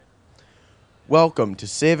Welcome to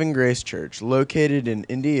Saving Grace Church, located in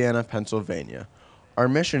Indiana, Pennsylvania. Our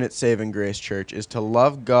mission at Saving Grace Church is to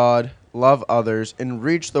love God, love others, and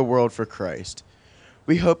reach the world for Christ.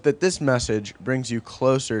 We hope that this message brings you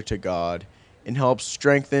closer to God and helps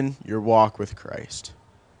strengthen your walk with Christ.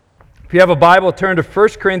 If you have a Bible, turn to 1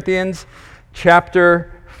 Corinthians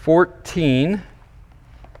chapter 14.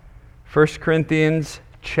 1 Corinthians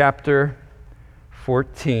chapter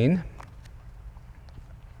 14.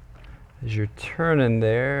 As you're turning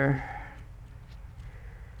there,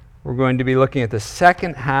 we're going to be looking at the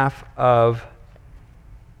second half of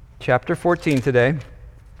chapter 14 today.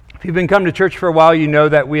 If you've been coming to church for a while, you know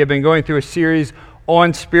that we have been going through a series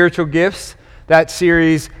on spiritual gifts. That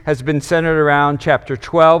series has been centered around chapter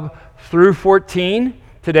 12 through 14.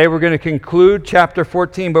 Today we're going to conclude chapter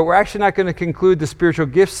 14, but we're actually not going to conclude the spiritual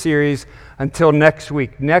gifts series until next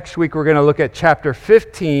week. Next week we're going to look at chapter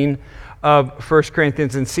 15 of 1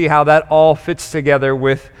 Corinthians and see how that all fits together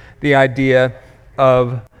with the idea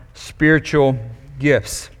of spiritual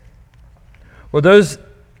gifts. Well, those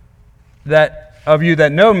of you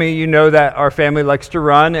that know me, you know that our family likes to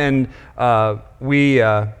run, and we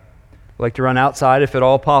like to run outside if at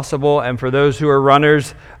all possible. And for those who are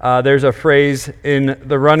runners, there's a phrase in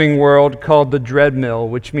the running world called the treadmill,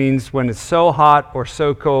 which means when it's so hot or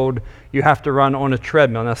so cold, you have to run on a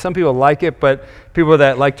treadmill. Now, some people like it, but people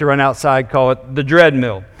that like to run outside call it the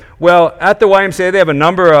treadmill. Well, at the YMCA, they have a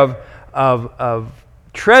number of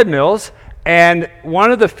treadmills, and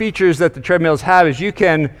one of the features that the treadmills have is you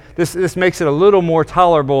can, this makes it a little more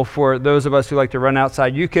tolerable for those of us who like to run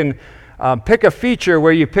outside. You can pick a feature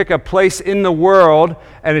where you pick a place in the world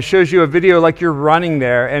and it shows you a video like you're running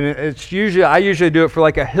there, and I usually do it for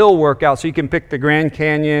like a hill workout, so you can pick the Grand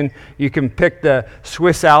Canyon, you can pick the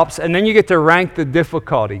Swiss Alps, and then you get to rank the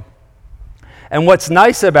difficulty. And what's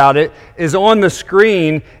nice about it is on the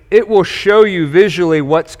screen, it will show you visually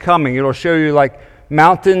what's coming. It'll show you like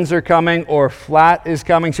mountains are coming or flat is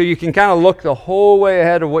coming, so you can kind of look the whole way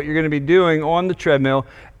ahead of what you're going to be doing on the treadmill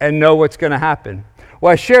and know what's going to happen.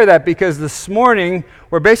 Well, I share that because this morning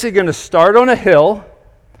we're basically going to start on a hill.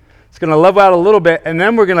 It's going to level out a little bit, and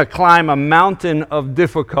then we're going to climb a mountain of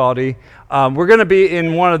difficulty. We're going to be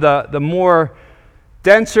in one of the more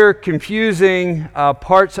denser, confusing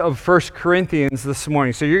parts of 1 Corinthians this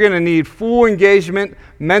morning. So you're going to need full engagement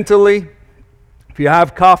mentally. If you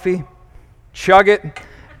have coffee, chug it,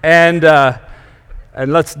 and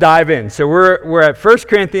let's dive in. So we're at 1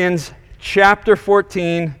 Corinthians chapter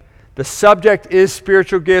 14. The subject is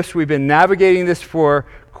spiritual gifts. We've been navigating this for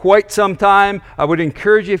quite some time. I would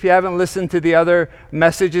encourage you, if you haven't listened to the other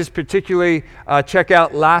messages, particularly check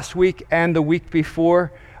out last week and the week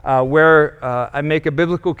before, where I make a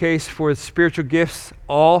biblical case for spiritual gifts.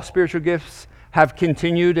 All spiritual gifts have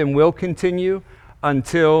continued and will continue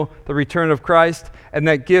until the return of Christ, and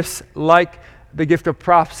that gifts like the gift of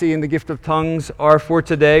prophecy and the gift of tongues are for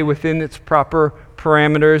today within its proper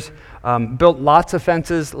parameters. Built lots of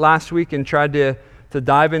fences last week and tried to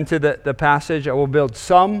dive into the passage. I will build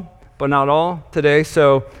some, but not all today.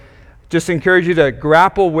 So just encourage you to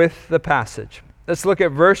grapple with the passage. Let's look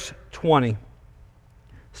at verse 20,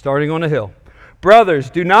 starting on a hill. Brothers,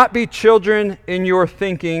 do not be children in your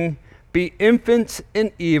thinking, be infants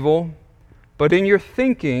in evil, but in your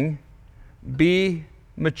thinking be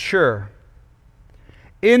mature.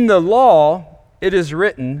 In the law it is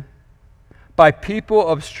written, by people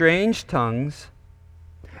of strange tongues,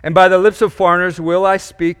 and by the lips of foreigners will I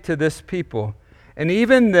speak to this people. And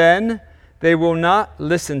even then they will not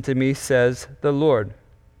listen to me, says the Lord.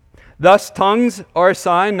 Thus tongues are a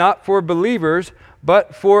sign not for believers,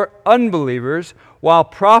 but for unbelievers, while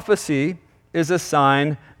prophecy is a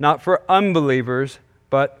sign not for unbelievers,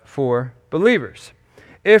 but for believers.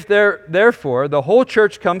 If therefore the whole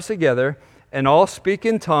church comes together, and all speak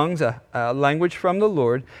in tongues, a language from the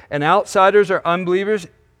Lord, and outsiders or unbelievers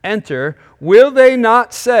enter, will they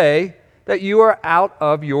not say that you are out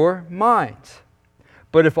of your minds?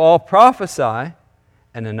 But if all prophesy,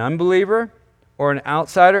 and an unbeliever or an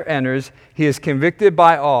outsider enters, he is convicted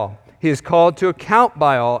by all. He is called to account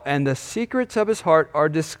by all, and the secrets of his heart are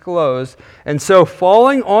disclosed. And so,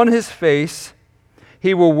 falling on his face,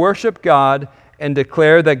 he will worship God and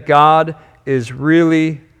declare that God is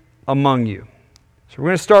really among you. So we're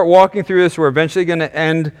going to start walking through this. We're eventually going to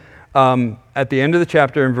end at the end of the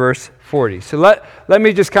chapter in verse 40. So let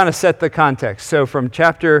me just kind of set the context. So from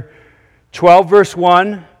chapter 12, verse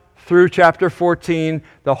 1 through chapter 14,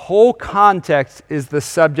 the whole context is the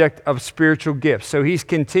subject of spiritual gifts. So he's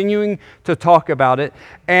continuing to talk about it.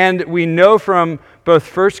 And we know from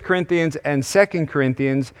both 1 Corinthians and 2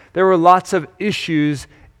 Corinthians, there were lots of issues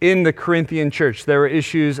in the Corinthian church. There were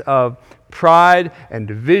issues of pride and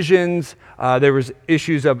divisions. There was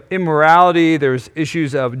issues of immorality. There was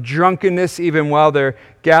issues of drunkenness even while they're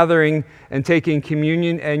gathering and taking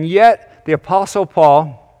communion. And yet the Apostle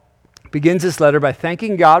Paul begins this letter by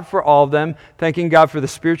thanking God for all of them, thanking God for the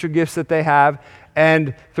spiritual gifts that they have.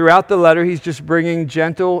 And throughout the letter, he's just bringing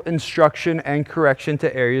gentle instruction and correction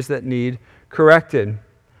to areas that need corrected.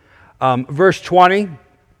 Verse 20,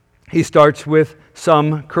 he starts with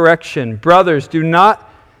some correction. Brothers, do not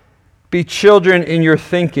be children in your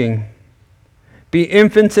thinking. Be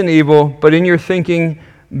infants in evil, but in your thinking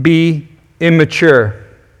be immature.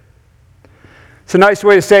 It's a nice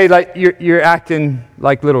way to say like you're acting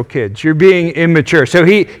like little kids. You're being immature. So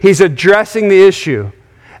he's addressing the issue,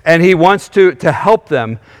 and he wants to help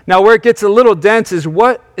them. Now, where it gets a little dense is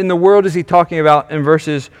what in the world is he talking about in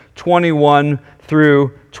verses 21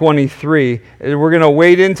 through 23. We're going to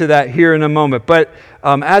wade into that here in a moment. But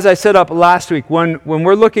as I set up last week, when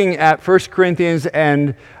we're looking at 1 Corinthians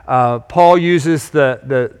and Paul uses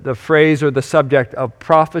the phrase or the subject of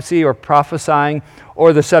prophecy or prophesying,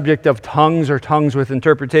 or the subject of tongues or tongues with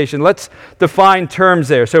interpretation, let's define terms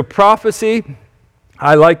there. So prophecy,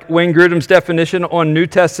 I like Wayne Grudem's definition on New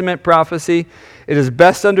Testament prophecy. It is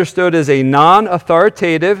best understood as a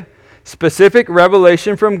non-authoritative, specific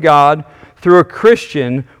revelation from God through a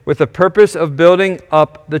Christian with the purpose of building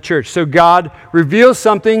up the church. So God reveals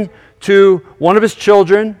something to one of his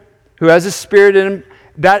children who has a spirit in him.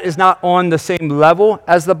 That is not on the same level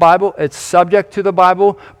as the Bible. It's subject to the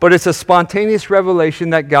Bible, but it's a spontaneous revelation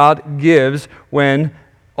that God gives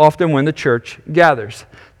often when the church gathers.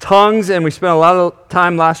 Tongues, and we spent a lot of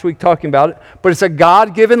time last week talking about it, but it's a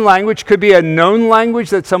God-given language. Could be a known language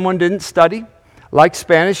that someone didn't study, like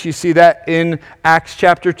Spanish. You see that in Acts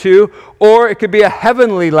chapter 2. Or it could be a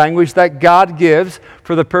heavenly language that God gives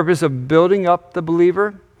for the purpose of building up the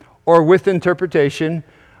believer, or with interpretation,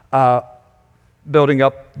 building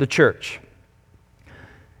up the church.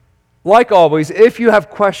 Like always, if you have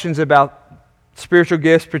questions about spiritual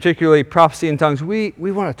gifts, particularly prophecy and tongues, we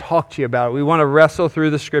want to talk to you about it. We want to wrestle through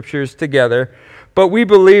the scriptures together. But we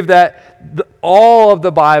believe that all of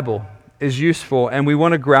the Bible is useful, and we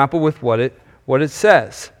want to grapple with what it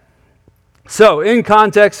says. So, in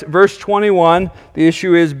context, verse 21, the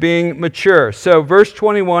issue is being mature. So, verse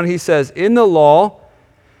 21, he says, in the law,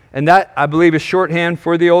 and that, I believe, is shorthand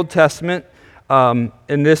for the Old Testament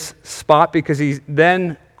in this spot, because he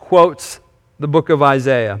then quotes the book of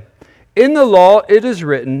Isaiah. In the law it is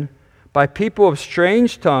written, by people of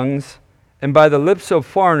strange tongues and by the lips of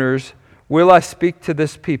foreigners will I speak to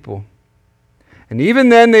this people. And even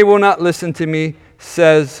then they will not listen to me,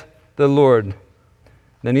 says the Lord.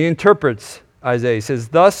 Then he interprets Isaiah. He says,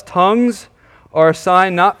 thus tongues are a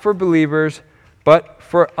sign not for believers, but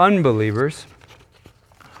for unbelievers,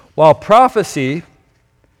 while prophecy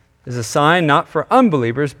is a sign not for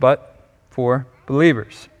unbelievers, but for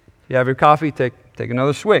believers. You have your coffee, take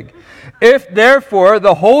another swig. If therefore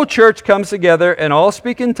the whole church comes together and all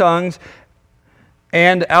speak in tongues,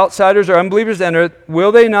 and outsiders or unbelievers enter,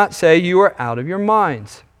 will they not say you are out of your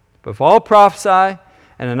minds? But if all prophesy,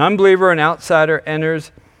 and an unbeliever or an outsider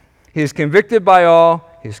enters, he is convicted by all,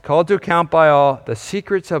 he is called to account by all, the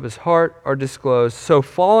secrets of his heart are disclosed. So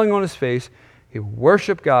falling on his face, he will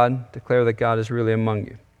worship God, declare that God is really among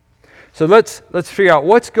you. So let's figure out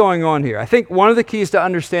what's going on here. I think one of the keys to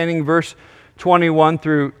understanding verse 21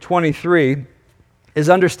 through 23 is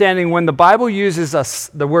understanding when the Bible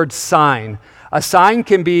uses the word sign. A sign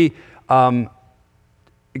can be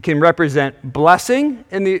it can represent blessing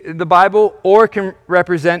in the Bible, or it can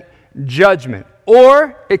represent judgment,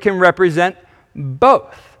 or it can represent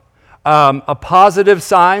both. A positive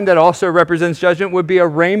sign that also represents judgment would be a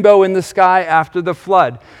rainbow in the sky after the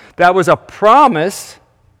flood. That was a promise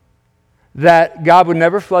that God would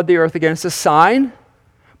never flood the earth again. It's a sign,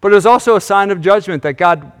 but it was also a sign of judgment that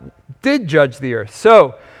God did judge the earth.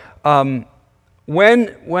 So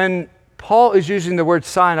when Paul is using the word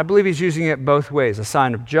sign, I believe he's using it both ways, a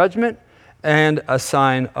sign of judgment and a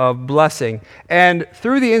sign of blessing. And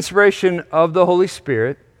through the inspiration of the Holy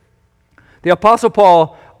Spirit, the Apostle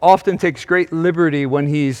Paul often takes great liberty when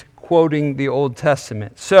he's quoting the Old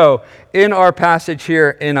Testament. So in our passage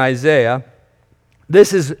here in Isaiah,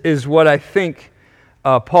 this is what I think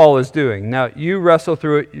Paul is doing. Now, you wrestle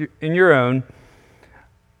through it in your own.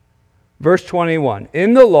 Verse 21,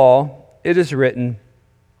 in the law it is written,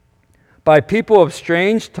 by people of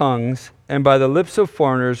strange tongues and by the lips of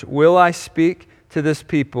foreigners will I speak to this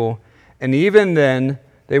people, and even then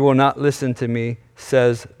they will not listen to me,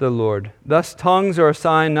 says the Lord. Thus tongues are a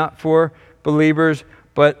sign not for believers,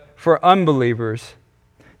 but for unbelievers.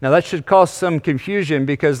 Now that should cause some confusion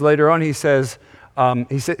because later on he says,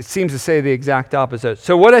 seems to say the exact opposite.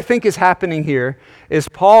 So what I think is happening here is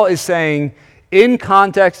Paul is saying, in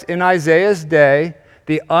context, in Isaiah's day,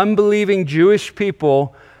 the unbelieving Jewish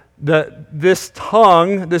people, this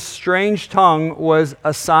strange tongue was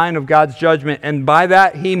a sign of God's judgment. And by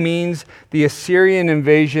that, he means the Assyrian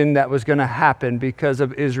invasion that was going to happen because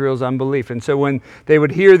of Israel's unbelief. And so when they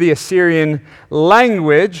would hear the Assyrian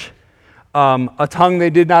language, a tongue they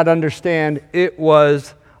did not understand, it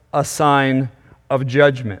was a sign of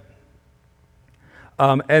judgment.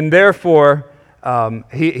 And therefore,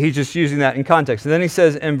 he's just using that in context. And then he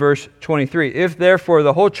says in verse 23, if therefore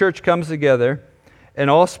the whole church comes together and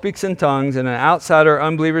all speaks in tongues and an outsider or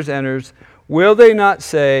unbelievers enters, will they not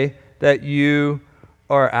say that you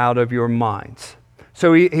are out of your minds?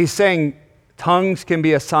 So he's saying tongues can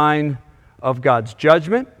be a sign of God's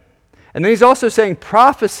judgment. And then he's also saying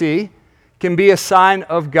prophecy can be a sign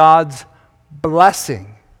of God's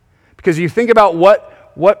blessing. Because you think about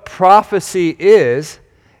what prophecy is,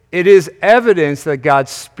 it is evidence that God's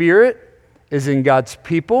Spirit is in God's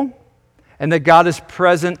people and that God is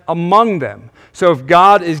present among them. So if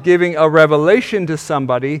God is giving a revelation to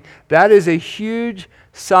somebody, that is a huge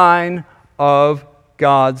sign of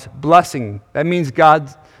God's blessing. That means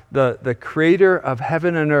God, the creator of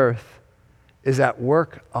heaven and earth, is at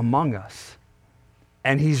work among us.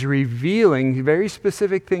 And he's revealing very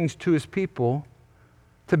specific things to his people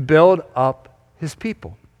to build up his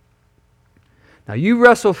people. Now, you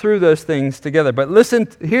wrestle through those things together, but listen,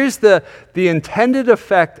 here's the intended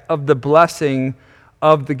effect of the blessing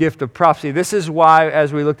of the gift of prophecy. This is why,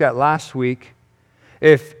 as we looked at last week,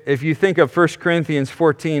 if you think of 1 Corinthians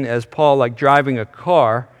 14 as Paul like driving a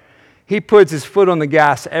car, he puts his foot on the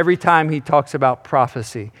gas every time he talks about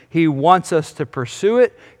prophecy. He wants us to pursue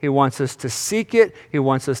it. He wants us to seek it. He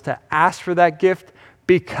wants us to ask for that gift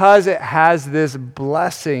because it has this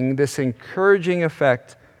blessing, this encouraging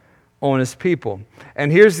effect on his people.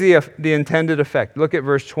 And here's the intended effect. Look at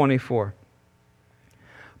verse 24.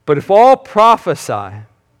 But if all prophesy,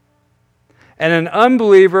 and an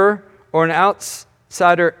unbeliever or an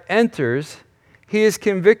outsider enters, he is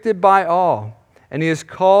convicted by all, and he is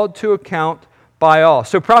called to account by all.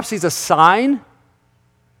 So prophecy is a sign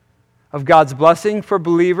of God's blessing for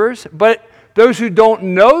believers, but those who don't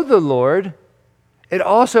know the Lord, it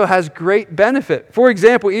also has great benefit. For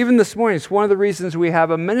example, even this morning, it's one of the reasons we have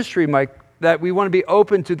a ministry mic, that we want to be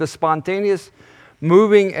open to the spontaneous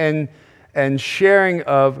moving and sharing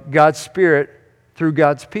of God's Spirit through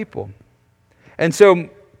God's people. And so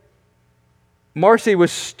Marcy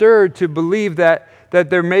was stirred to believe that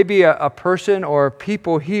there may be a person or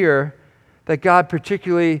people here that God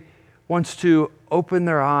particularly wants to open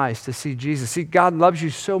their eyes to see Jesus. See, God loves you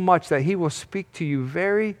so much that he will speak to you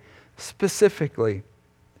very specifically.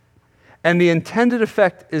 And the intended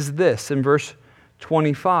effect is this in verse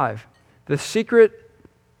 25. The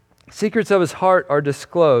secrets of his heart are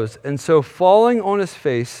disclosed, and so falling on his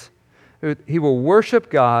face, he will worship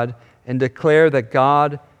God and declare that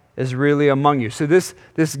God is really among you. So this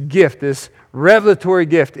gift, this revelatory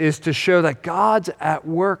gift, is to show that God's at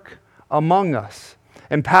work among us.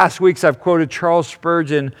 In past weeks, I've quoted Charles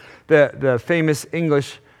Spurgeon, the famous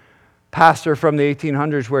English pastor from the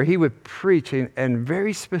 1800s, where he would preach and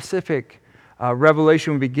very specific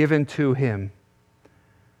revelation would be given to him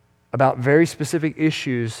about very specific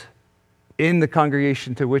issues in the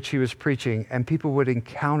congregation to which he was preaching, and people would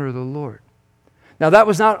encounter the Lord. Now, that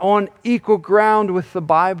was not on equal ground with the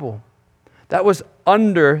Bible. That was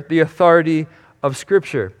under the authority of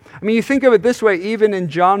Scripture. I mean, you think of it this way, even in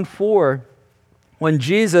John 4, when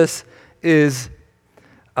Jesus is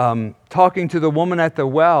talking to the woman at the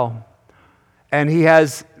well, and he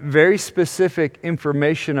has very specific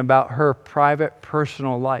information about her private,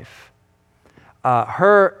 personal life.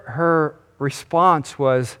 Her response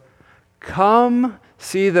was, "Come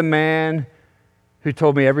see the man who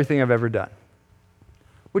told me everything I've ever done."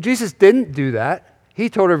 Well, Jesus didn't do that. He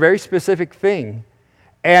told her a very specific thing.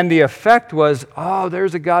 And the effect was, oh,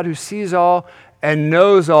 there's a God who sees all and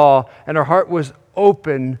knows all, and her heart was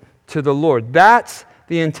open to the Lord. That's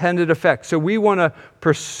the intended effect. So we want to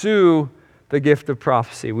pursue the gift of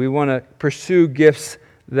prophecy. We want to pursue gifts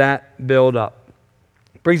that build up.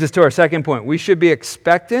 Brings us to our second point. We should be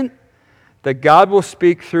expectant that God will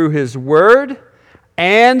speak through his word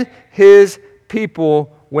and his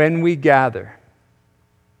people when we gather.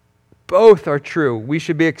 Both are true. We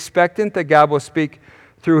should be expectant that God will speak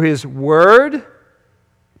through his word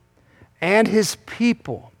and his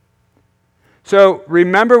people. So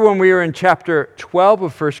remember when we were in chapter 12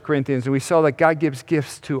 of 1 Corinthians and we saw that God gives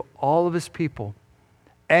gifts to all of his people.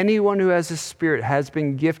 Anyone who has a Spirit has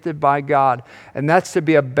been gifted by God, and that's to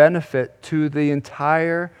be a benefit to the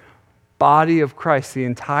entire body of Christ, the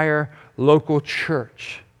entire local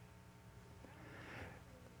church.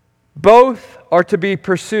 Both are to be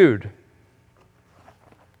pursued.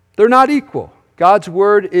 They're not equal. God's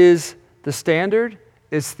word is the standard,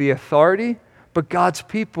 it's the authority, but God's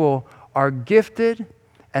people are gifted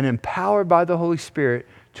and empowered by the Holy Spirit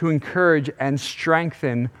to encourage and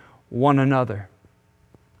strengthen one another.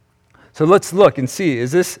 So let's look and see,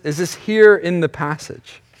 is this here in the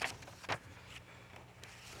passage?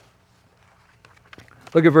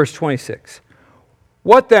 Look at verse 26.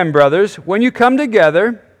 What then, brothers, when you come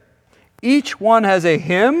together, each one has a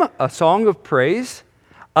hymn, a song of praise,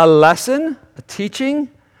 a lesson, a teaching,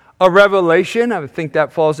 a revelation, I think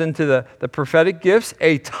that falls into the prophetic gifts,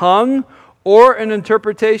 a tongue, or an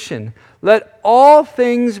interpretation. Let all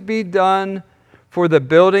things be done for the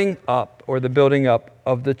building up, or the building up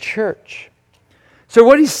of the church. So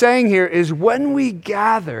what he's saying here is when we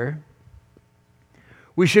gather,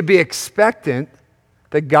 we should be expectant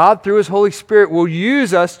that God, through His Holy Spirit, will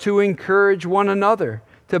use us to encourage one another,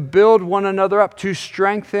 to build one another up, to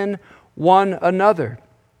strengthen one another.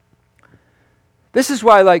 This is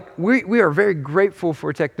why, we are very grateful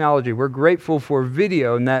for technology. We're grateful for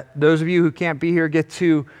video, and that those of you who can't be here get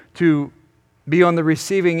to be on the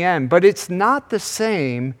receiving end. But it's not the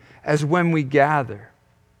same as when we gather.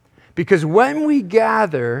 Because when we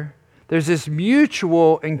gather, there's this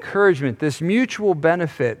mutual encouragement, this mutual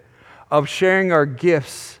benefit of sharing our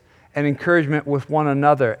gifts and encouragement with one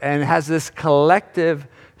another, and has this collective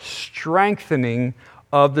strengthening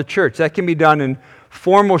of the church. That can be done in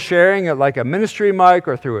formal sharing at like a ministry mic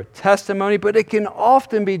or through a testimony, but it can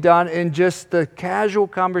often be done in just the casual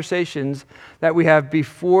conversations that we have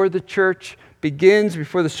before the church begins,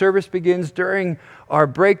 before the service begins, during our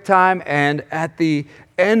break time, and at the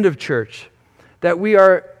end of church, that we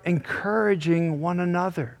are encouraging one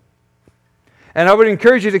another. And I would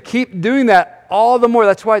encourage you to keep doing that all the more.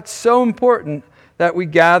 That's why it's so important that we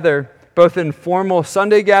gather both in formal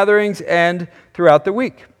Sunday gatherings and throughout the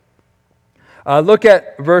week. Look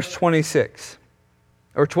at verse 26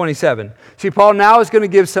 or 27. See, Paul now is going to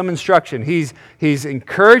give some instruction. He's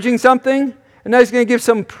encouraging something, and now he's going to give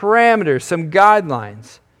some parameters, some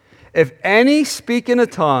guidelines. If any speak in a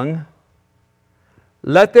tongue,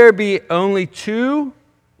 let there be only 2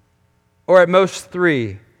 or at most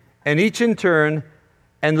 3, and each in turn,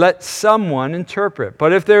 and let someone interpret.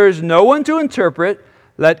 But if there is no one to interpret,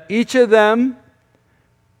 let each of them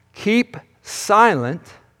keep silent,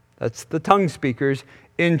 that's the tongue speakers,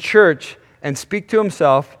 in church, and speak to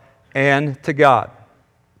himself and to God.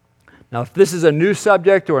 Now, if this is a new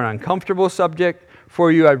subject or an uncomfortable subject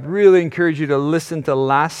for you, I really encourage you to listen to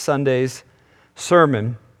last Sunday's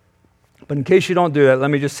sermon. But in case you don't do that,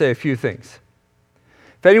 let me just say a few things.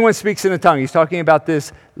 If anyone speaks in a tongue, he's talking about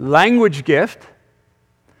this language gift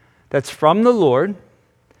that's from the Lord,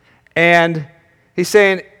 and he's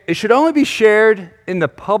saying it should only be shared in the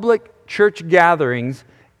public church gatherings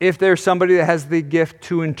if there's somebody that has the gift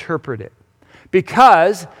to interpret it.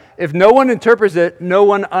 Because if no one interprets it, no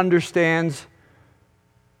one understands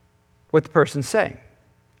what the person's saying.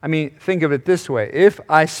 I mean, think of it this way. If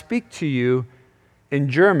I speak to you in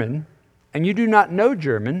German and you do not know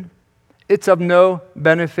German, it's of no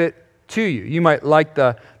benefit to you. You might like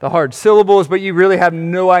the hard syllables, but you really have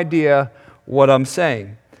no idea what I'm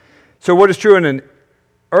saying. So what is true in an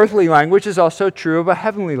earthly language is also true of a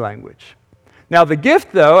heavenly language. Now the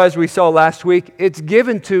gift, though, as we saw last week, it's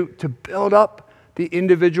given to build up the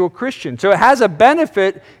individual Christian. So it has a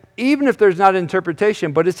benefit even if there's not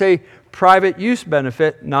interpretation, but it's a private use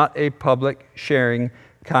benefit, not a public sharing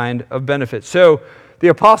kind of benefit. So the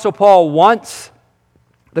Apostle Paul wants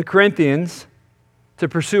the Corinthians to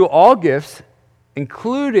pursue all gifts,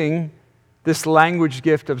 including this language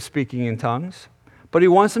gift of speaking in tongues, but he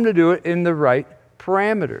wants them to do it in the right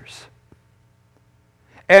parameters.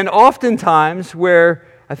 And oftentimes, where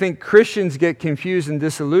I think Christians get confused and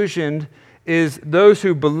disillusioned is those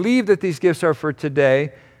who believe that these gifts are for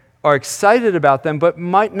today, are excited about them, but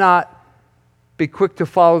might not be quick to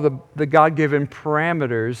follow the God-given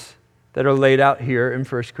parameters that are laid out here in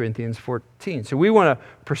 1 Corinthians 14. So we want to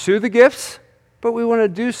pursue the gifts, but we want to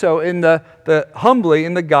do so in the humbly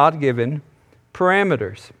in the God-given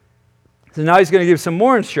parameters. So now he's going to give some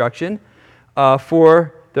more instruction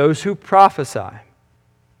for those who prophesy.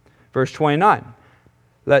 Verse 29,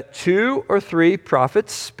 let 2 or 3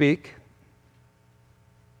 prophets speak.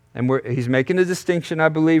 And he's making a distinction, I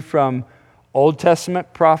believe, from Old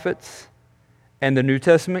Testament prophets and the New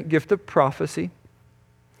Testament gift of prophecy.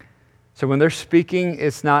 So when they're speaking,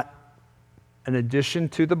 it's not an addition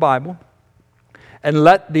to the Bible. And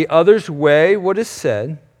let the others weigh what is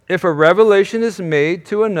said. If a revelation is made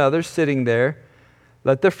to another sitting there,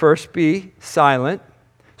 let the first be silent.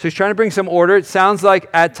 So he's trying to bring some order. It sounds like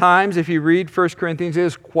at times, if you read 1 Corinthians, it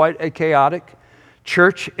is quite a chaotic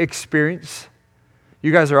church experience.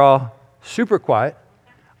 You guys are all super quiet.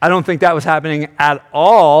 I don't think that was happening at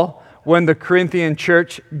all when the Corinthian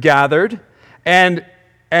church gathered. And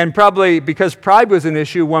probably because pride was an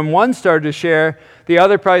issue, when one started to share, the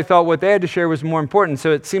other probably thought what they had to share was more important.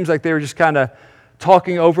 So it seems like they were just kind of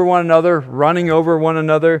talking over one another, running over one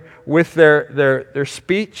another with their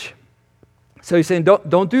speech. So he's saying,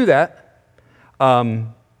 don't do that.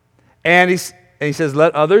 And he says,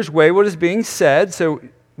 let others weigh what is being said. So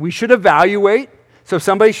we should evaluate. So if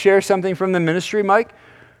somebody shares something from the ministry, Mike,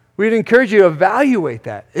 we'd encourage you to evaluate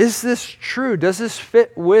that. Is this true? Does this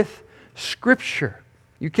fit with Scripture?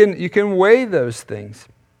 You can weigh those things.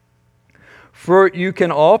 For you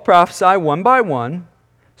can all prophesy one by one,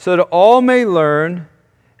 so that all may learn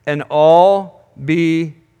and all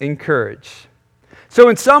be encouraged. So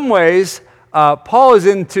in some ways, Paul is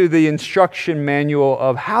into the instruction manual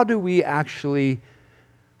of how do we actually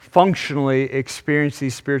functionally experience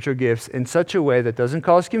these spiritual gifts in such a way that doesn't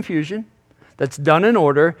cause confusion, that's done in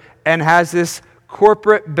order, and has this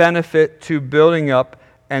corporate benefit to building up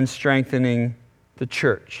and strengthening the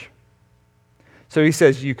church. So he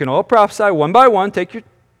says, you can all prophesy one by one, take your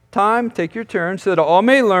time, take your turn, so that all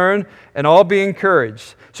may learn and all be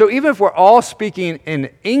encouraged. So even if we're all speaking in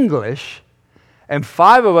English, and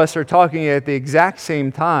 5 of us are talking at the exact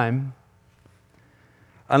same time,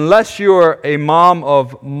 unless you're a mom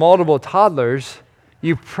of multiple toddlers,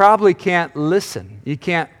 you probably can't listen. You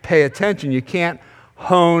can't pay attention. You can't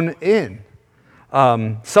hone in.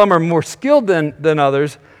 Some are more skilled than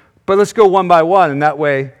others, but let's go one by one, and that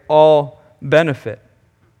way all benefit.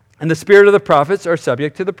 And the spirit of the prophets are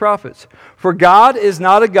subject to the prophets. For God is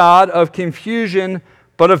not a God of confusion,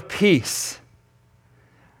 but of peace,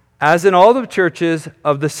 as in all the churches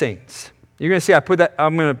of the saints. You're going to see,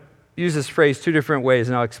 I'm going to use this phrase 2 different ways,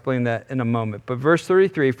 and I'll explain that in a moment. But verse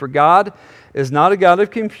 33, for God is not a God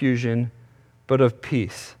of confusion, but of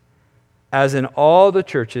peace, as in all the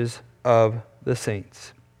churches of the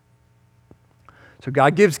saints. So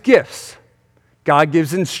God gives gifts. God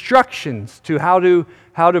gives instructions to how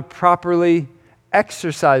to properly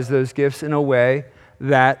exercise those gifts in a way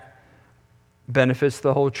that benefits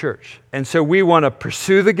the whole church. And so we want to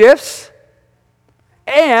pursue the gifts,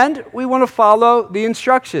 and we want to follow the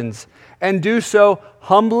instructions and do so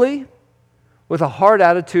humbly with a hard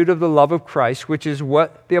attitude of the love of Christ, which is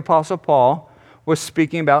what the Apostle Paul was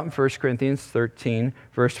speaking about in 1 Corinthians 13,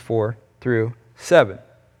 verse 4 through 7.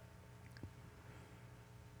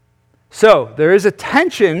 So there is a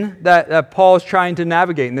tension that Paul is trying to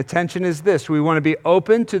navigate, and the tension is this. We want to be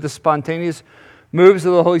open to the spontaneous moves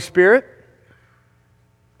of the Holy Spirit,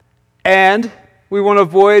 and we want to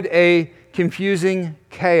avoid a confusing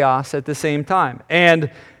chaos at the same time.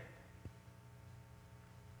 And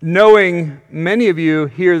knowing many of you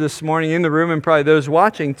here this morning in the room, and probably those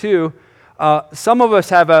watching too, some of us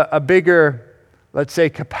have a bigger, let's say,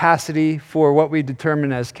 capacity for what we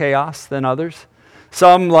determine as chaos than others.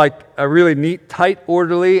 Some like a really neat, tight,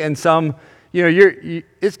 orderly, and some,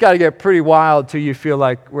 it's got to get pretty wild till you feel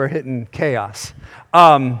like we're hitting chaos.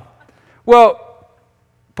 Well,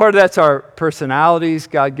 part of that's our personalities,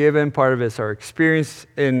 God-given. Part of it's our experience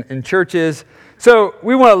in churches. So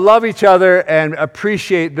we want to love each other and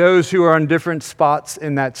appreciate those who are on different spots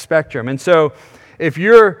in that spectrum. And so if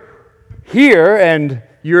you're here and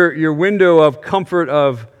your window of comfort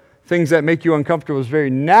of things that make you uncomfortable is very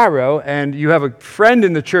narrow, and you have a friend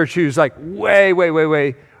in the church who's like way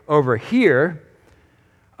over here,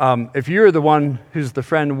 if you're the one who's the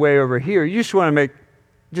friend way over here, you just want to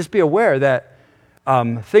just be aware that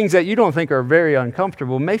things that you don't think are very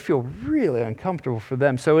uncomfortable may feel really uncomfortable for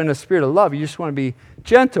them. So in a spirit of love, you just want to be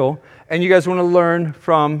gentle, and you guys want to learn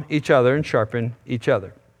from each other and sharpen each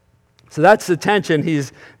other. So that's the tension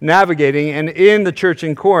he's navigating, and in the church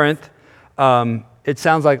in Corinth, it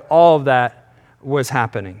sounds like all of that was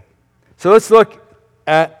happening. So let's look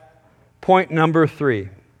at point number 3.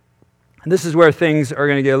 And this is where things are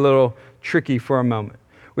going to get a little tricky for a moment.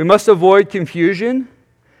 We must avoid confusion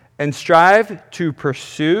and strive to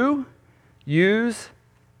pursue, use,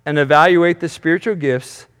 and evaluate the spiritual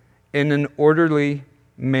gifts in an orderly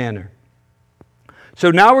manner.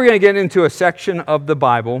 So now we're going to get into a section of the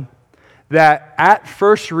Bible that at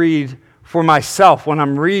first read for myself, when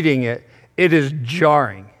I'm reading it, it is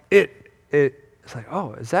jarring. It's like,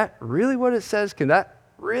 oh, is that really what it says? Can that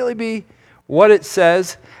really be what it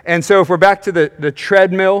says? And so if we're back to the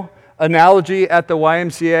treadmill analogy at the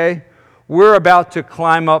YMCA, we're about to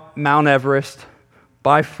climb up Mount Everest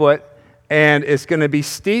by foot, and it's going to be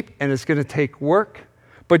steep and it's going to take work.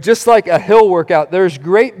 But just like a hill workout, there's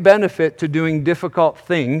great benefit to doing difficult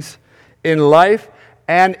things in life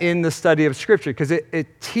and in the study of Scripture because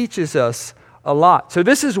it teaches us a lot. So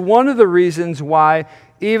this is one of the reasons why,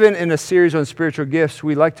 even in a series on spiritual gifts,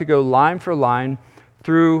 we like to go line for line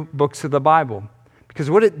through books of the Bible. Because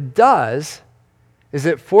what it does is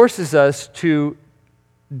it forces us to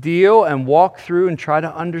deal and walk through and try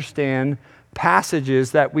to understand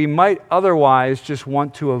passages that we might otherwise just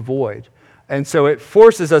want to avoid. And so it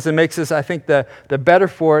forces us and makes us, I think, the better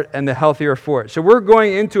for it and the healthier for it. So we're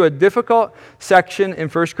going into a difficult section in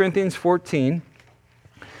 1 Corinthians 14.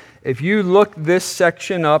 If you look this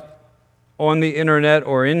section up on the internet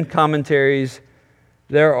or in commentaries,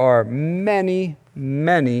 there are many,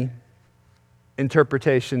 many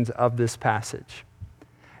interpretations of this passage.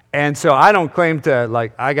 And so I don't claim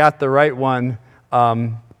to, I got the right one.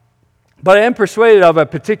 But I am persuaded of a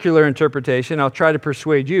particular interpretation. I'll try to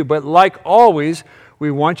persuade you. But like always,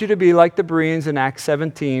 we want you to be like the Bereans in Acts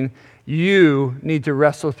 17. You need to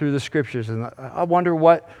wrestle through the Scriptures. And I wonder,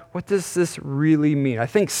 what does this really mean? I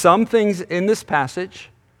think some things in this passage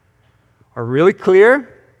are really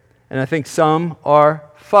clear, and I think some are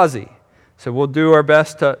fuzzy. So we'll do our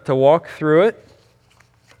best to walk through it.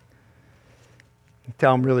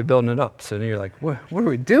 Tell I'm really building it up. So then you're like, what are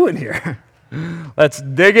we doing here? Let's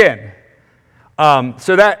dig in.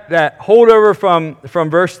 So that holdover from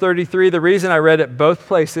verse 33, the reason I read it both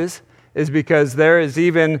places is because there is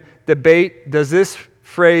even debate. Does this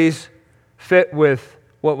phrase fit with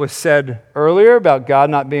what was said earlier about God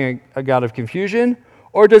not being a God of confusion?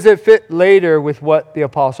 Or does it fit later with what the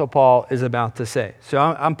Apostle Paul is about to say? So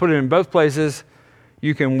I'm putting it in both places.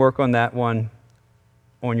 You can work on that one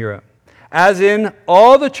on your own. As in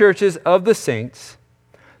all the churches of the saints,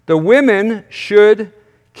 the women should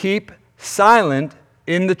keep silent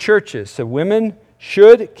in the churches. So women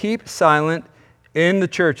should keep silent in the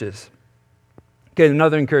churches. Okay,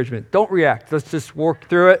 another encouragement. Don't react. Let's just work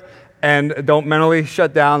through it and don't mentally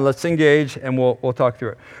shut down. Let's engage and we'll talk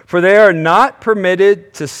through it. For they are not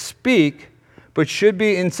permitted to speak, but should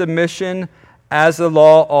be in submission as the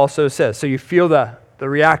law also says. So you feel the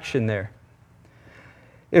reaction there.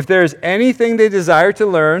 If there's anything they desire to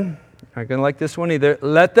learn, aren't going to like this one either.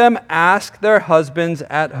 Let them ask their husbands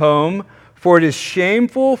at home, for it is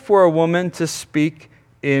shameful for a woman to speak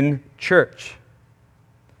in church.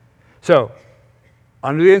 So,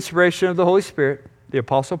 under the inspiration of the Holy Spirit, the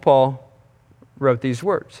Apostle Paul wrote these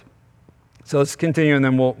words. So let's continue and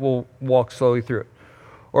then we'll walk slowly through it.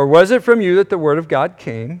 Or was it from you that the word of God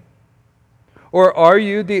came? Or are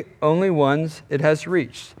you the only ones it has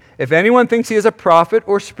reached? If anyone thinks he is a prophet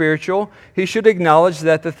or spiritual, he should acknowledge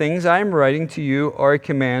that the things I am writing to you are a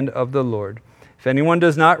command of the Lord. If anyone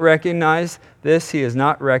does not recognize this, he is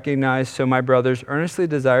not recognized. So my brothers, earnestly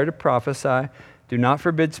desire to prophesy. Do not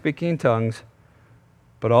forbid speaking in tongues,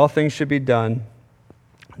 but all things should be done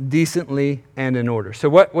decently and in order. So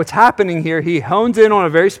what's happening here, he hones in on a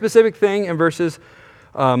very specific thing in verses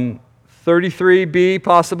 33b,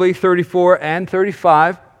 possibly 34 and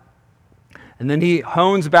 35. And then he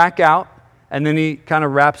hones back out, and then he kind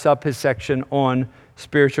of wraps up his section on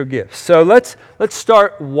spiritual gifts. So let's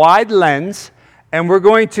start wide lens, and we're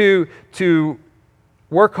going to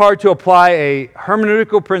work hard to apply a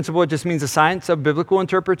hermeneutical principle. It just means the science of biblical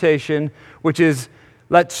interpretation, which is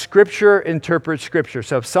let Scripture interpret Scripture.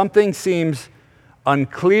 So if something seems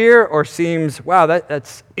unclear or seems, wow,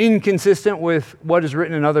 that's inconsistent with what is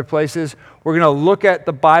written in other places, we're going to look at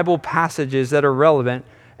the Bible passages that are relevant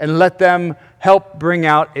and let them help bring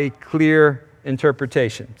out a clear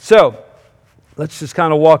interpretation. So, let's just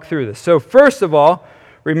kind of walk through this. So, first of all,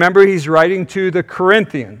 remember he's writing to the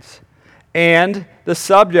Corinthians. And the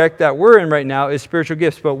subject that we're in right now is spiritual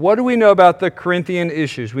gifts. But what do we know about the Corinthian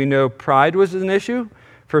issues? We know pride was an issue,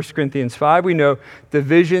 1 Corinthians 5. We know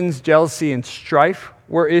divisions, jealousy, and strife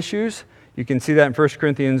were issues. You can see that in 1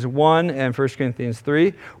 Corinthians 1 and 1 Corinthians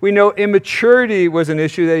 3. We know immaturity was an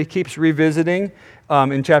issue that he keeps revisiting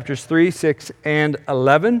in chapters 3, 6, and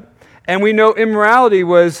 11. And we know immorality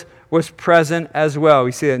was present as well.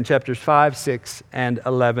 We see that in chapters 5, 6, and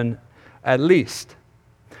 11 at least.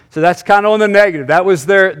 So that's kind of on the negative. That was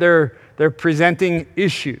their presenting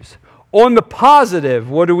issues. On the positive,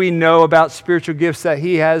 what do we know about spiritual gifts that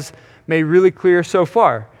he has made really clear so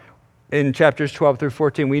far? In chapters 12 through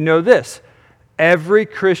 14, we know this. Every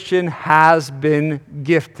Christian has been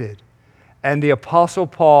gifted. And the Apostle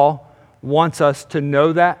Paul wants us to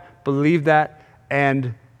know that, believe that,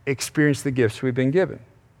 and experience the gifts we've been given.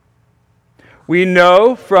 We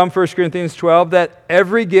know from 1 Corinthians 12 that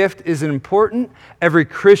every gift is important, every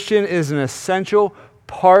Christian is an essential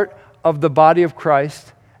part of the body of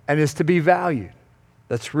Christ and is to be valued.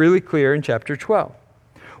 That's really clear in chapter 12.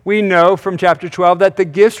 We know from chapter 12 that the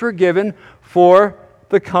gifts were given for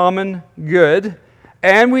the common good,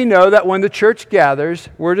 and we know that when the church gathers,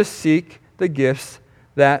 we're to seek the gifts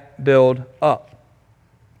that build up.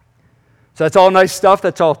 So that's all nice stuff,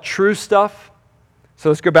 that's all true stuff. So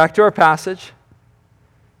let's go back to our passage.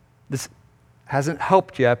 This hasn't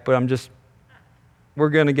helped yet, but we're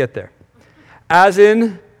going to get there. As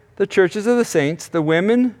in the churches of the saints, the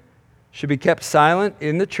women should be kept silent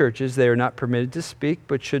in the churches. They are not permitted to speak,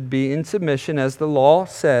 but should be in submission, as the law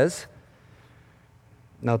says.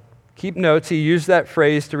 Now, keep notes. He used that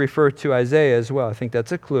phrase to refer to Isaiah as well. I think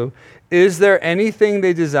that's a clue. Is there anything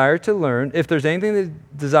they desire to learn? If there's anything they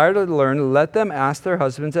desire to learn, let them ask their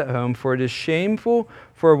husbands at home, for it is shameful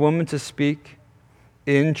for a woman to speak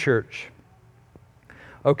in church.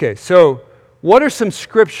 Okay, so what are some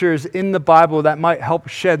scriptures in the Bible that might help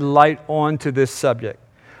shed light onto this subject?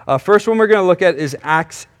 First one we're going to look at is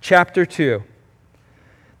Acts chapter 2.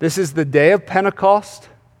 This is the day of Pentecost,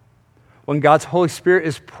 when God's Holy Spirit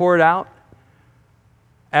is poured out.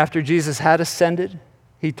 After Jesus had ascended,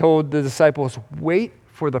 he told the disciples, wait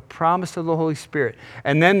for the promise of the Holy Spirit.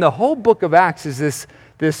 And then the whole book of Acts is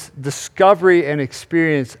this discovery and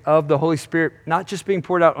experience of the Holy Spirit not just being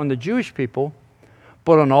poured out on the Jewish people,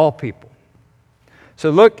 but on all people. So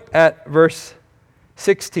look at verse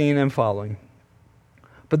 16 and following.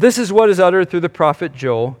 But this is what is uttered through the prophet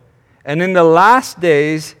Joel, and in the last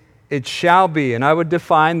days it shall be. And I would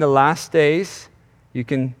define the last days, you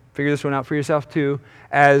can figure this one out for yourself too,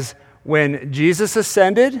 as when Jesus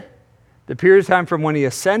ascended, the period of time from when he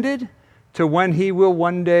ascended to when he will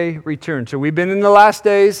one day return. So we've been in the last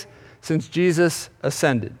days since Jesus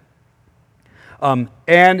ascended. And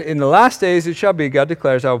in the last days it shall be, God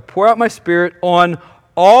declares, I will pour out my Spirit on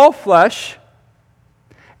all flesh,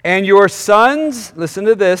 and your sons, listen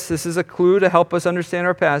to this is a clue to help us understand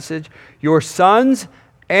our passage, your sons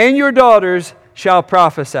and your daughters shall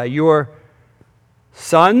prophesy. Your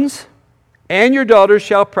sons and your daughters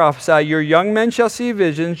shall prophesy. Your young men shall see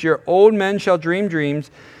visions. Your old men shall dream dreams.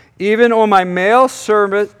 Even on my male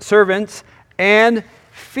servants and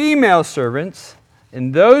female servants,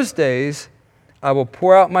 in those days I will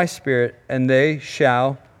pour out my Spirit, and they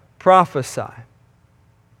shall prophesy.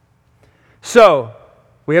 So,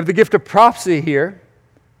 we have the gift of prophecy here.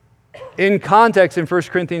 In context, in 1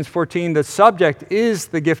 Corinthians 14, the subject is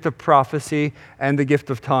the gift of prophecy and the gift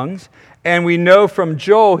of tongues. And we know from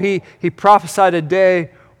Joel, he prophesied a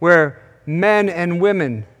day where men and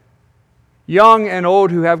women, young and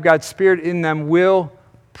old, who have God's Spirit in them, will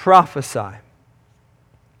prophesy.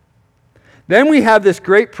 Then we have this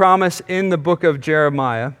great promise in the book of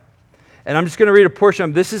Jeremiah. And I'm just going to read a portion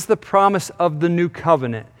of it. This is the promise of the new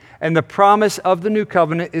covenant. And the promise of the new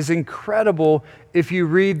covenant is incredible if you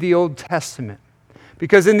read the Old Testament.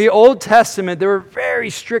 Because in the Old Testament, there were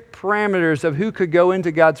very strict parameters of who could go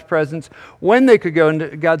into God's presence, when they could go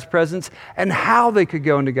into God's presence, and how they could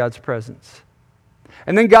go into God's presence.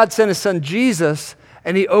 And then God sent his son Jesus,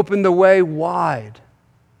 and he opened the way wide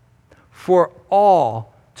for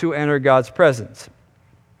all to enter God's presence.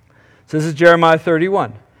 So this is Jeremiah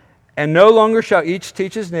 31. And no longer shall each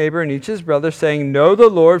teach his neighbor and each his brother, saying, know the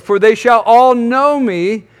Lord, for they shall all know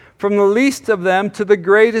me, from the least of them to the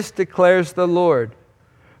greatest, declares the Lord.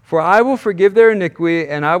 For I will forgive their iniquity,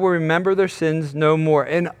 and I will remember their sins no more.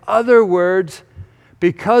 In other words,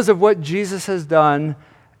 because of what Jesus has done,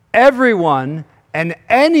 everyone and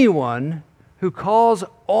anyone who calls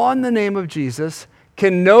on the name of Jesus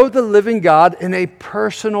can know the living God in a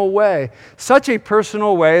personal way. Such a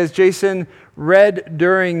personal way, as Jason read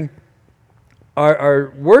during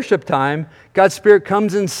our worship time, God's Spirit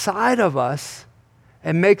comes inside of us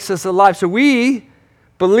and makes us alive. So we,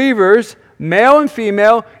 believers, male and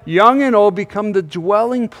female, young and old, become the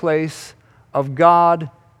dwelling place of God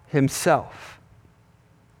himself.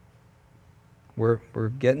 We're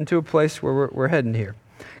getting to a place where we're heading here.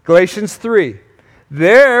 Galatians 3.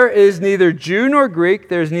 There is neither Jew nor Greek,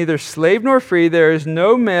 there is neither slave nor free, there is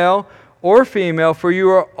no male or female, for you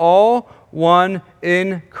are all one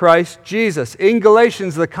in Christ Jesus. In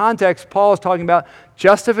Galatians, the context, Paul is talking about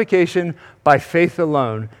justification by faith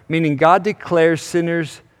alone, meaning God declares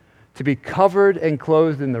sinners to be covered and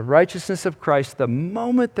clothed in the righteousness of Christ the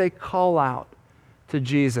moment they call out to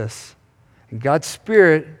Jesus. And God's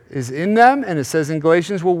Spirit is in them, and it says in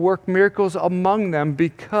Galatians, will work miracles among them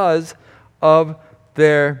because of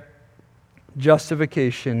their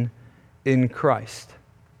justification in Christ.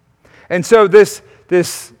 And so this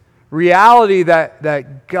reality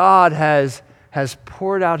that God has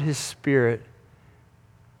poured out His Spirit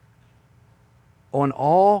on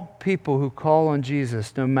all people who call on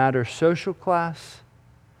Jesus, no matter social class,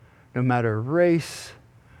 no matter race,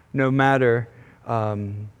 no matter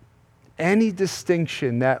any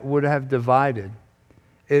distinction that would have divided.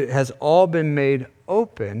 It has all been made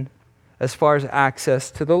open as far as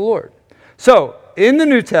access to the Lord. So, in the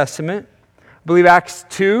New Testament, I believe Acts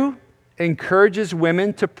 2 encourages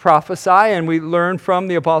women to prophesy, and we learn from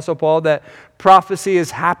the Apostle Paul that prophecy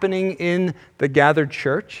is happening in the gathered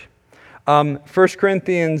church. 1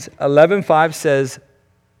 Corinthians 11:5 says,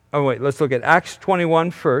 let's look at Acts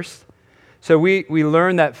 21 first. So we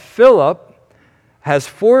learn that Philip has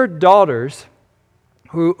 4 daughters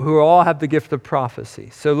who all have the gift of prophecy.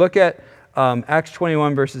 So look at Acts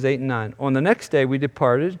 21 verses 8 and 9. On the next day we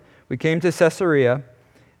departed, we came to Caesarea,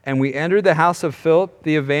 and we entered the house of Philip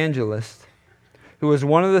the evangelist, who was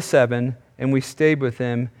one of the 7, and we stayed with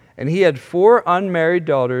him. And he had 4 unmarried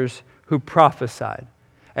daughters who prophesied.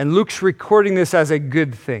 And Luke's recording this as a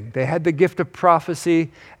good thing. They had the gift of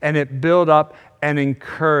prophecy, and it built up and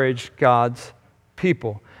encouraged God's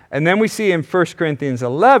people. And then we see in 1 Corinthians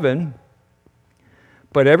 11,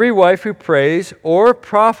 but every wife who prays or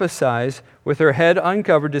prophesies with her head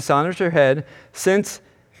uncovered dishonors her head, since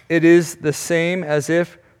it is the same as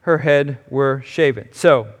if her head were shaven.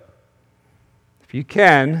 So, if you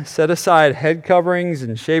can, set aside head coverings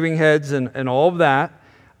and shaving heads and all of that.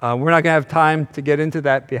 We're not going to have time to get into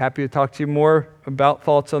that. Be happy to talk to you more about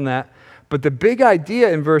thoughts on that. But the big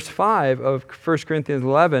idea in verse 5 of 1 Corinthians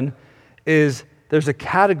 11 is there's a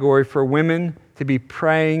category for women to be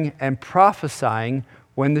praying and prophesying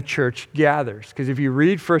when the church gathers. Because if you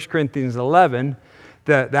read 1 Corinthians 11,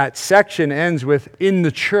 that section ends with in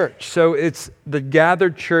the church. So it's the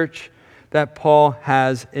gathered church that Paul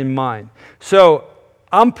has in mind. So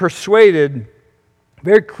I'm persuaded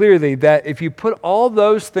very clearly that if you put all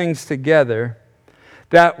those things together,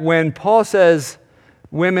 that when Paul says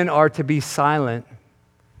women are to be silent,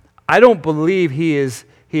 I don't believe he is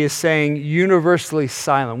saying universally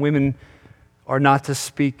silent. Women are not to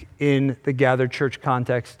speak in the gathered church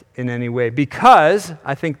context in any way, because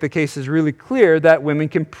I think the case is really clear that women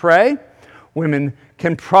can pray, women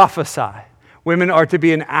can prophesy. Women are to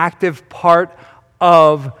be an active part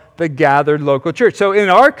of the gathered local church. So in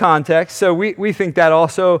our context, we think that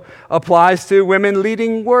also applies to women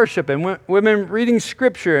leading worship and women reading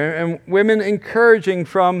scripture and women encouraging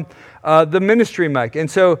from the ministry mic. And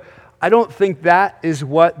so I don't think that is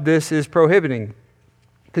what this is prohibiting.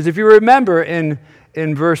 Because if you remember in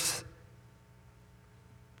verse,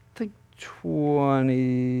 I think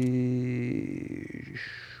 20,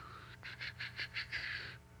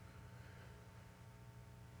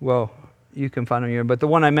 well, you can find on your, but the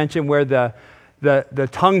one I mentioned where the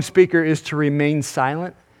tongue speaker is to remain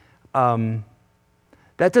silent,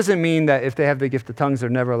 that doesn't mean that if they have the gift of tongues, they're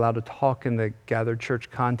never allowed to talk in the gathered church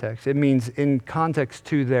context. It means in context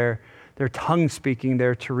to their tongue speaking,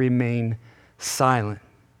 they're to remain silent.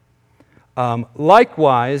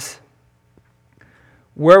 Likewise,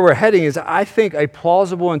 where we're heading is, I think, a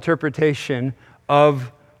plausible interpretation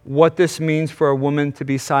of what this means for a woman to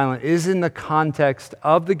be silent is in the context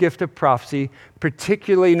of the gift of prophecy,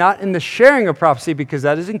 particularly not in the sharing of prophecy, because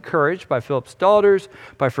that is encouraged by Philip's daughters,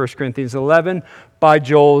 by 1 Corinthians 11, by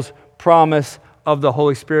Joel's promise of the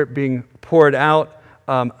Holy Spirit being poured out.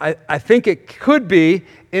 I think it could be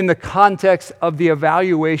in the context of the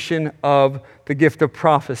evaluation of the gift of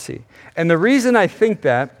prophecy. And the reason I think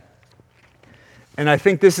that, and I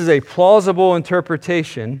think this is a plausible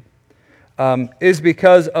interpretation, is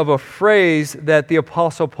because of a phrase that the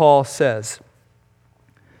Apostle Paul says.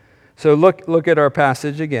 So look at our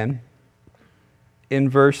passage again in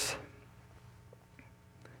verse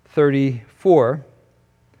 34.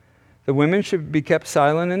 The women should be kept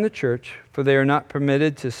silent in the church, for they are not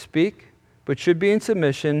permitted to speak, but should be in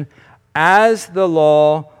submission, as the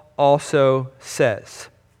law also says.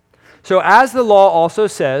 So as the law also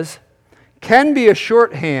says, can be a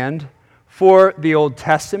shorthand for the Old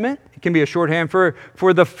Testament. It can be a shorthand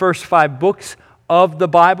for the first 5 books of the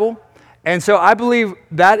Bible. And so I believe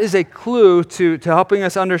that is a clue to helping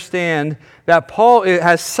us understand that Paul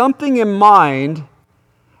has something in mind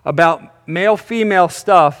about male-female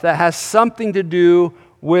stuff that has something to do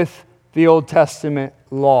with the Old Testament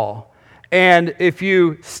law. And if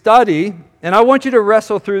you study, and I want you to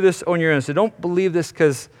wrestle through this on your own, so don't believe this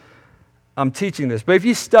because I'm teaching this, but if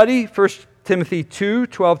you study 1 Timothy 2,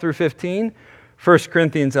 12 through 15, 1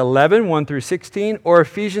 Corinthians 11, 1 through 16, or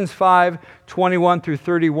Ephesians 5, 21 through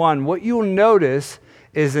 31, what you'll notice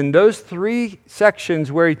is in those 3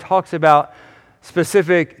 sections where he talks about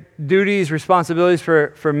specific duties, responsibilities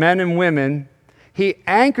for men and women, he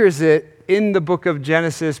anchors it in the book of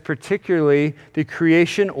Genesis, particularly the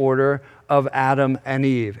creation order of Adam and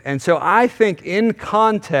Eve. And so I think in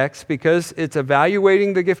context, because it's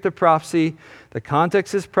evaluating the gift of prophecy, the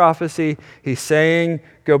context is prophecy, he's saying,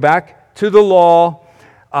 go back to the law.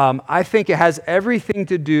 I think it has everything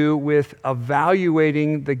to do with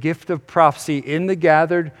evaluating the gift of prophecy in the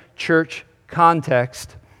gathered church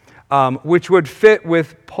context, which would fit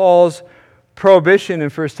with Paul's prohibition in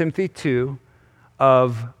 1 Timothy 2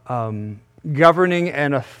 of governing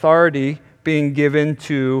and authority being given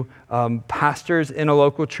to pastors in a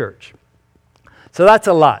local church. So that's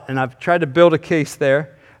a lot, and I've tried to build a case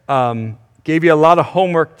there. Gave you a lot of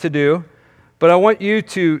homework to do, but I want you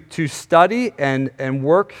to study and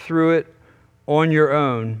work through it on your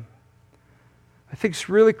own. I think it's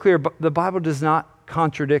really clear, but the Bible does not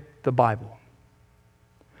contradict the Bible.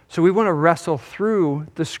 So we want to wrestle through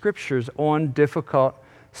the Scriptures on difficult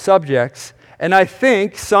subjects, and I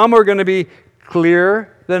think some are going to be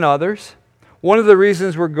clearer than others. One of the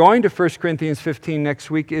reasons we're going to 1 Corinthians 15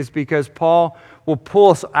 next week is because Paul will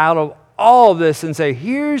pull us out of all of this and say,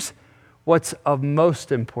 here's what's of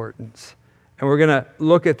most importance. And we're going to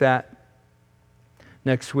look at that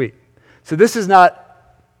next week. So this is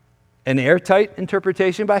not an airtight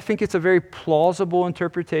interpretation, but I think it's a very plausible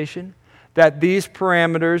interpretation that these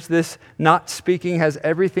parameters, this not speaking, has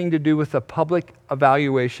everything to do with the public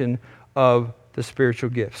evaluation of the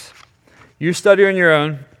spiritual gifts. You study on your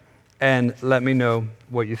own and let me know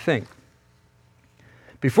what you think.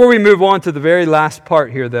 Before we move on to the very last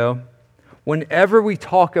part here, though, whenever we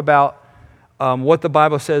talk about what the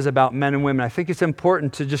Bible says about men and women, I think it's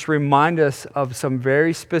important to just remind us of some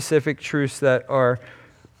very specific truths that are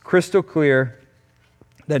crystal clear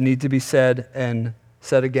that need to be said and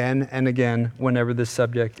said again and again whenever this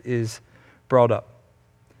subject is brought up.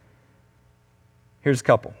 Here's a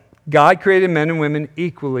couple. God created men and women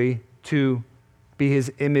equally to be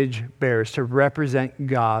his image bearers, to represent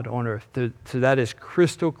God on earth. So that is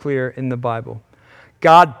crystal clear in the Bible.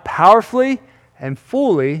 God powerfully and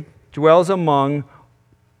fully dwells among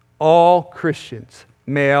all Christians,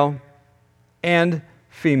 male and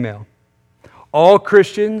female. All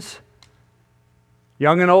Christians,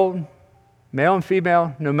 young and old, male and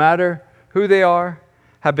female, no matter who they are,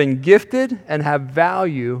 have been gifted and have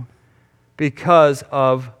value because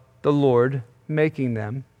of the Lord making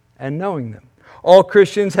them and knowing them. All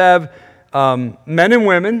Christians have men and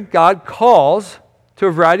women God calls to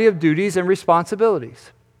a variety of duties and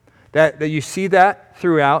responsibilities. That you see that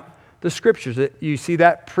throughout the Scriptures. You see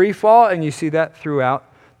that pre-fall and you see that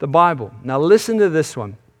throughout the Bible. Now listen to this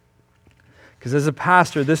one, because as a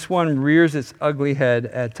pastor, this one rears its ugly head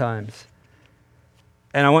at times.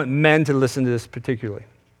 And I want men to listen to this particularly.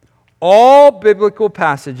 All biblical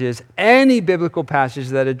passages, any biblical passage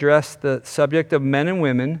that address the subject of men and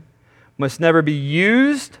women, must never be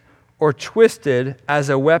used or twisted as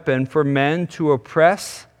a weapon for men to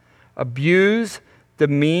oppress, abuse,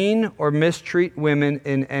 demean, or mistreat women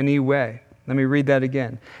in any way. Let me read that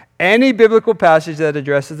again. Any biblical passage that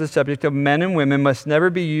addresses the subject of men and women must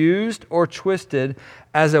never be used or twisted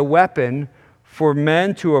as a weapon for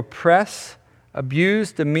men to oppress,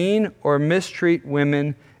 abuse, demean, or mistreat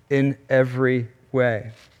women in every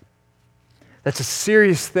way. That's a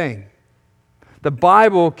serious thing. The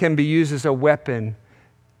Bible can be used as a weapon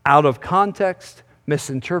out of context,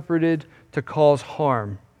 misinterpreted, to cause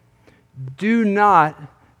harm. Do not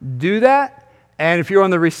do that. And if you're on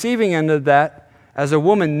the receiving end of that, as a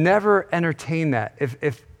woman, never entertain that.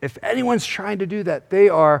 If anyone's trying to do that, they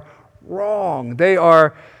are wrong. They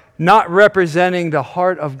are not representing the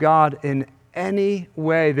heart of God in any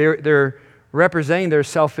way. They're representing their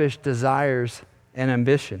selfish desires and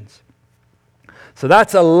ambitions. So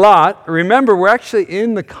that's a lot. Remember, we're actually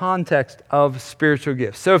in the context of spiritual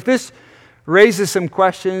gifts. So if this raises some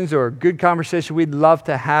questions or good conversation, we'd love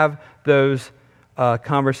to have those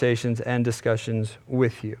conversations and discussions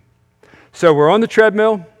with you. So we're on the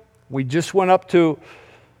treadmill. We just went up to,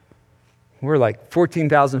 we're like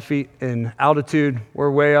 14,000 feet in altitude.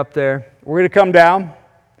 We're way up there. We're going to come down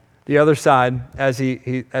the other side as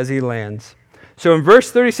he lands. So in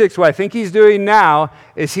verse 36, what I think he's doing now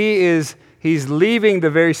is he's leaving the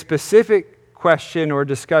very specific question or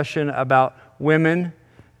discussion about women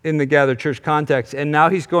in the gathered church context, and now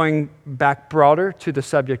he's going back broader to the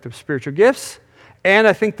subject of spiritual gifts, and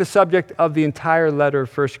I think the subject of the entire letter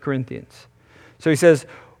of 1 Corinthians. So he says,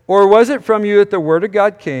 or was it from you that the word of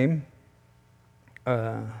God came?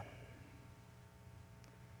 Or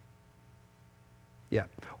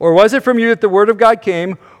was it from you that the word of God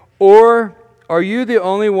came, or are you the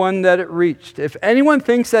only one that it reached? If anyone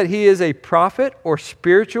thinks that he is a prophet or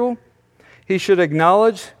spiritual, he should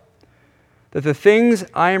acknowledge that the things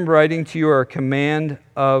I am writing to you are a command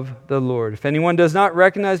of the Lord. If anyone does not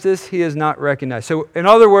recognize this, he is not recognized. So in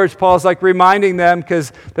other words, Paul's like reminding them,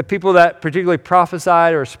 because the people that particularly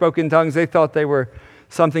prophesied or spoke in tongues, they thought they were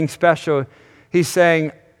something special. He's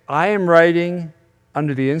saying, I am writing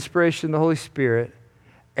under the inspiration of the Holy Spirit,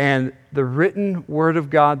 and the written word of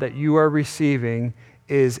God that you are receiving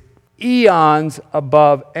is eons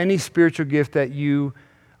above any spiritual gift that you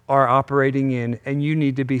are operating in, and you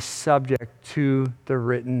need to be subject to the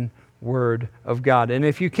written word of God. And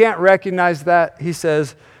if you can't recognize that, he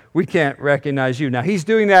says, we can't recognize you. Now, he's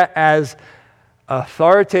doing that as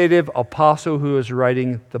authoritative apostle who is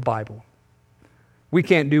writing the Bible. We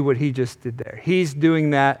can't do what he just did there. He's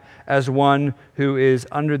doing that as one who is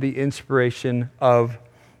under the inspiration of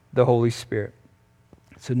the Holy Spirit.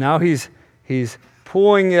 So now he's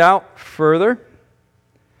pulling it out further.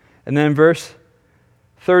 And then verse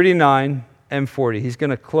 39 and 40. He's going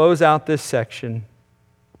to close out this section.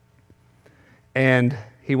 And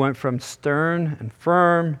he went from stern and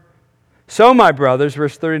firm. So, my brothers,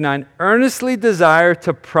 verse 39, earnestly desire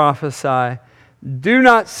to prophesy. Do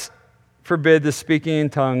not forbid the speaking in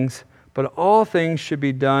tongues, but all things should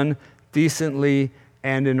be done decently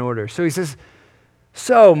and in order. So he says,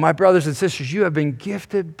 so, my brothers and sisters, you have been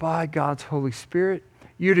gifted by God's Holy Spirit.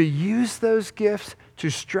 You're to use those gifts to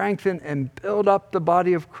strengthen and build up the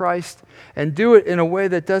body of Christ, and do it in a way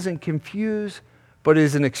that doesn't confuse, but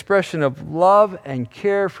is an expression of love and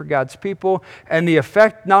care for God's people. And the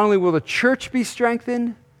effect, not only will the church be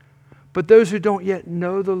strengthened, but those who don't yet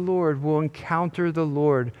know the Lord will encounter the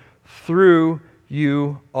Lord through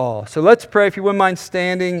you all. So let's pray. If you wouldn't mind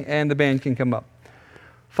standing, and the band can come up.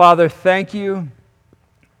 Father, thank you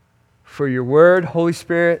for your word. Holy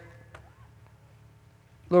Spirit,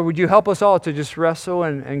 Lord, would you help us all to just wrestle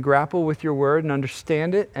and grapple with your word and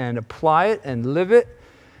understand it and apply it and live it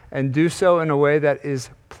and do so in a way that is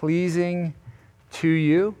pleasing to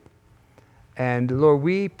you. And Lord,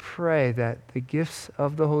 we pray that the gifts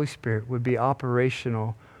of the Holy Spirit would be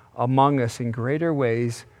operational among us in greater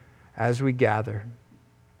ways as we gather.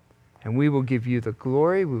 And we will give you the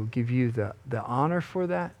glory, we will give you the honor for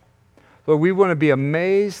that. Lord, we want to be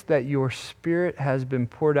amazed that your Spirit has been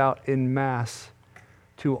poured out in mass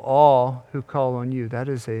to all who call on you. That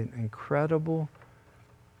is an incredible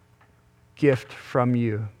gift from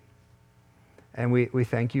you. And we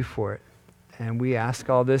thank you for it. And we ask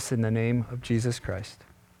all this in the name of Jesus Christ.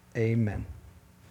 Amen.